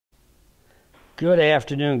Good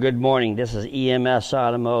afternoon, good morning. This is EMS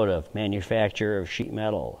Automotive, manufacturer of sheet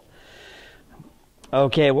metal.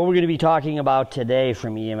 Okay, what we're going to be talking about today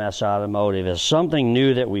from EMS Automotive is something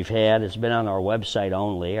new that we've had. It's been on our website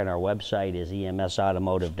only, and our website is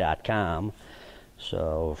emsautomotive.com.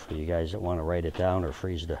 So for you guys that want to write it down or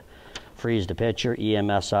freeze the picture,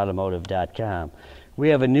 emsautomotive.com. We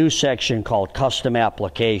have a new section called Custom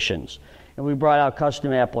Applications. And we brought out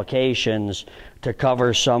custom applications to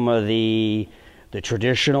cover some of the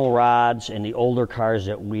traditional rods and the older cars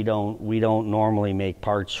that we don't normally make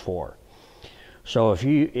parts for. So if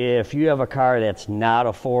you have a car that's not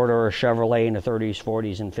a Ford or a Chevrolet in the 30s,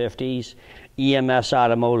 40s, and 50s, EMS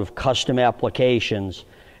Automotive Custom Applications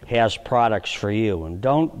has products for you. And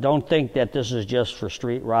don't think that this is just for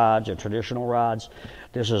street rods or traditional rods.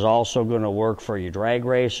 This is also going to work for your drag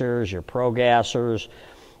racers, your pro gassers,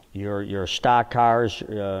 your stock cars,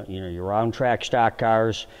 your round track stock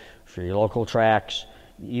cars, for your local tracks,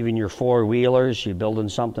 even your four-wheelers. You're building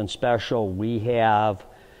something special, we have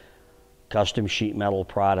custom sheet metal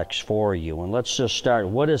products for you. And let's just start.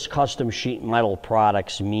 What does custom sheet metal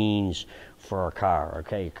products means for a car?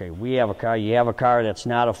 Okay, we have a car. You have a car that's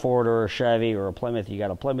not a Ford or a Chevy or a Plymouth. You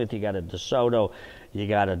got a Plymouth, you got a DeSoto, you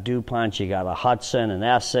got a DuPont, you got a Hudson, an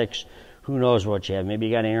Essex. Who knows what you have? Maybe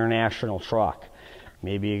you got an international truck.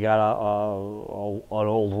 Maybe you got an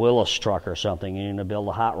old Willis truck or something, and you're going to build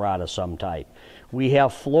a hot rod of some type. We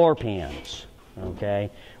have floor pans, okay?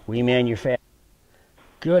 We manufacture.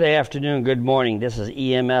 Good afternoon, good morning. This is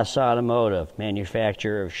EMS Automotive,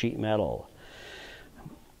 manufacturer of sheet metal.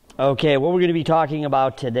 Okay, what we're going to be talking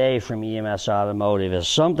about today from EMS Automotive is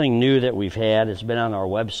something new that we've had. It's been on our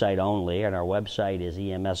website only, and our website is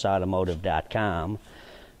emsautomotive.com.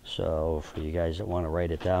 So for you guys that want to write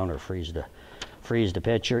it down or freeze the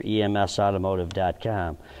picture,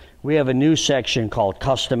 emsautomotive.com. We have a new section called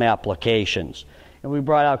Custom Applications. And we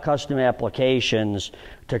brought out custom applications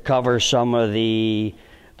to cover some of the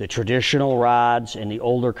traditional rods and the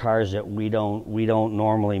older cars that we don't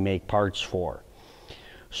normally make parts for.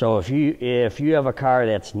 So if you have a car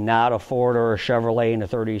that's not a Ford or a Chevrolet in the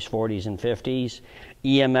 30s, 40s, and 50s,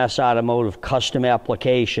 EMS Automotive Custom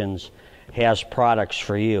Applications has products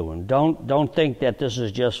for you. And don't think that this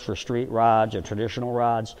is just for street rods or traditional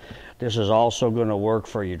rods. This is also going to work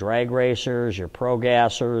for your drag racers, your pro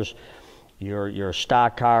gassers, your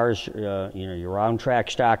stock cars, your round track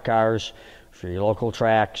stock cars, for your local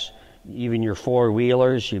tracks, even your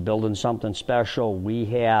four-wheelers. You're building something special, we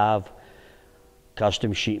have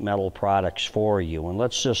custom sheet metal products for you. And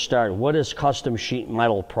let's just start. What does custom sheet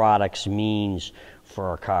metal products means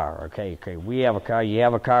for a car? Okay, we have a car. You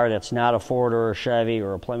have a car that's not a Ford or a Chevy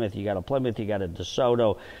or a Plymouth. You got a Plymouth, you got a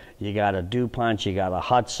DeSoto, you got a DuPont, you got a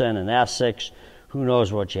Hudson, an Essex. Who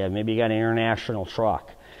knows what you have? Maybe you got an international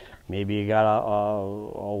truck. Maybe you got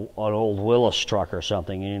an old Willis truck or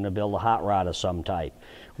something, and you're going to build a hot rod of some type.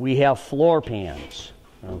 We have floor pans,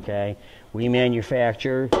 okay? We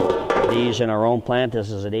manufacture these in our own plant. This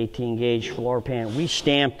is an 18-gauge floor pan. We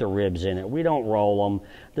stamp the ribs in it. We don't roll them.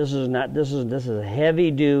 This is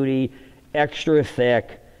heavy-duty, extra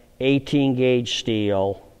thick, 18-gauge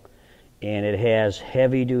steel, and it has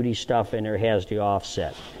heavy-duty stuff in there. It has the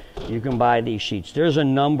offset. You can buy these sheets. There's a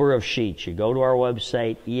number of sheets. You go to our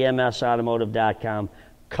website, emsautomotive.com,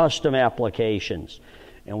 custom applications,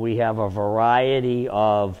 and we have a variety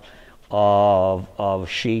of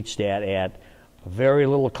sheets that at very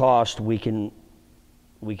little cost we can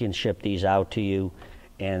ship these out to you,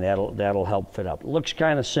 and that'll help fit up. It looks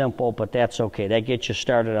kind of simple, but that's okay. That gets you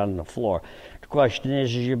started on the floor. The question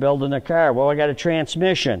is you're building a car. Well, I got a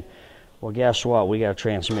transmission. Well, guess what? We got a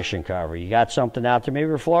transmission cover. You got something out there, maybe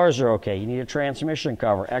your floors are okay. You need a transmission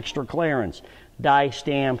cover, extra clearance, die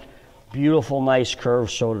stamped, beautiful, nice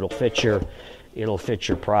curve, so it'll fit your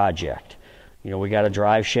project. You know, we got a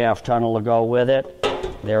drive shaft tunnel to go with it.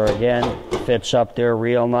 There again, fits up there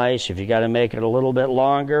real nice. If you got to make it a little bit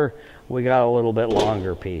longer, we got a little bit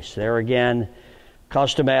longer piece. There again,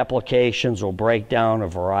 custom applications will break down a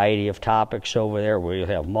variety of topics over there where you'll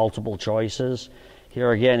have multiple choices.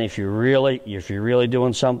 Here again, if you're really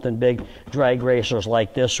doing something big, drag racers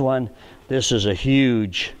like this one, this is a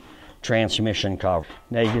huge transmission cover.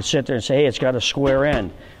 Now you can sit there and say, hey, it's got a square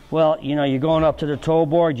end. Well, you know, you're going up to the toe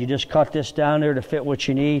board, you just cut this down there to fit what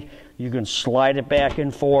you need. You can slide it back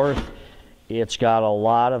and forth. It's got a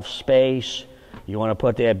lot of space. You want to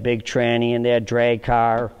put that big tranny in that drag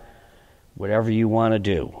car, whatever you want to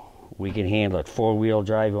do. We can handle it. Four-wheel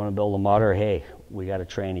drive, you want to build a motor, hey, we got a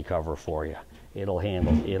tranny cover for you. It'll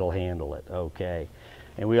handle it, okay.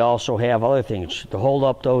 And we also have other things to hold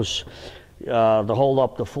up the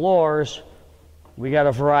floors. We got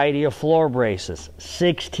a variety of floor braces.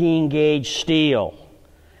 16 gauge steel.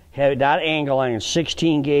 Not angle iron,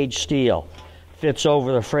 16 gauge steel. Fits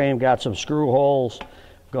over the frame, got some screw holes.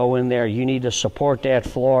 Go in there. You need to support that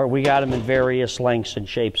floor. We got them in various lengths and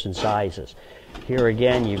shapes and sizes. Here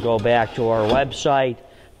again, you go back to our website,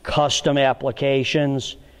 custom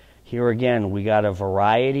applications. Here again, we got a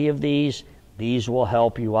variety of these. These will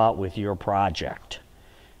help you out with your project.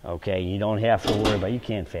 Okay, you don't have to worry about, you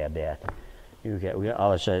can't fab that. We got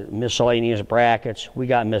miscellaneous brackets. We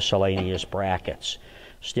got miscellaneous brackets.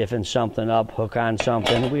 Stiffen something up, hook on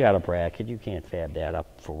something. We got a bracket. You can't fab that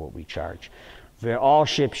up for what we charge. All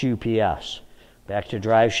ships UPS. Back to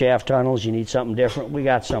drive shaft tunnels, you need something different. We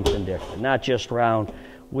got something different. Not just round.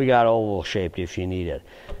 We got oval shaped if you need it.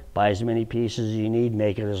 Buy as many pieces as you need.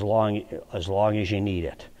 Make it as long as you need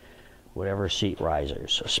it. Whatever seat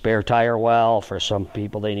risers. A spare tire well. For some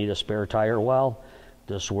people, they need a spare tire well.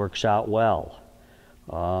 This works out well.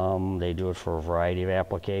 They do it for a variety of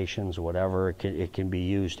applications, whatever it can be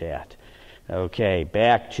used at. Okay,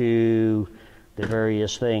 back to the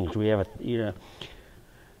various things. We have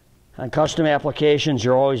on custom applications,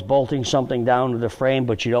 you're always bolting something down to the frame,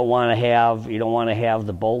 but you don't want to have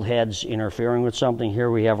the bolt heads interfering with something.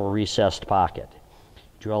 Here we have a recessed pocket.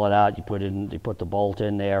 Drill it out. You put the bolt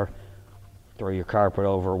in there. Throw your carpet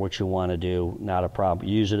over what you want to do. Not a problem.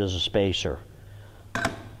 Use it as a spacer.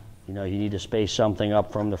 You know, you need to space something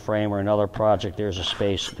up from the frame or another project, there's a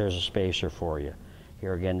spacer for you.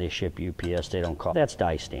 Here again, they ship UPS, they don't call. That's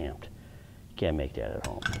die stamped. You can't make that at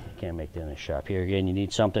home. You can't make that in a shop. Here again, you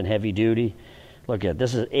need something heavy duty. Look at it,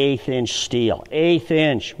 this is 1/8 inch steel. 1/8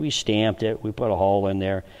 inch, we stamped it, we put a hole in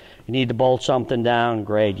there. You need to bolt something down,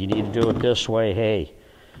 great. You need to do it this way, hey.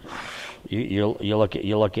 You look at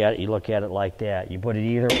it like that. You put it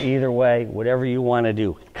either way, whatever you want to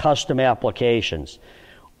do. Custom applications.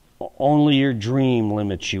 Only your dream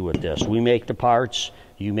limits you with this. We make the parts,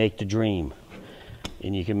 you make the dream,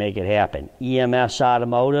 and you can make it happen. EMS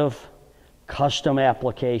Automotive, custom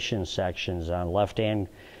application sections on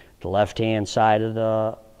the left-hand side of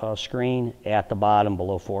the screen. At the bottom,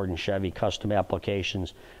 below Ford and Chevy, custom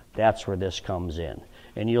applications. That's where this comes in.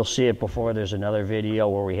 And you'll see it before. There's another video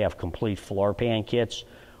where we have complete floor pan kits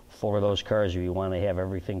for those cars if you want to have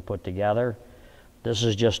everything put together. This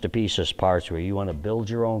is just a piece of parts where you want to build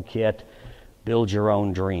your own kit, build your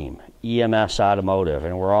own dream. EMS Automotive.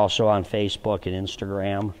 And we're also on Facebook and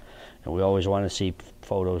Instagram. And we always want to see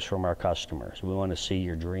photos from our customers. We want to see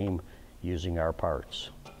your dream using our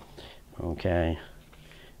parts. Okay.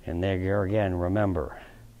 And there again, remember,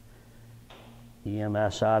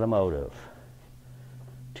 EMS Automotive.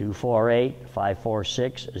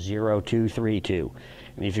 248-546-0232.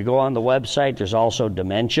 And if you go on the website, there's also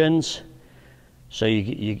dimensions. So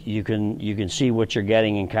you can see what you're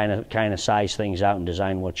getting and kind of size things out and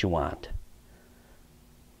design what you want.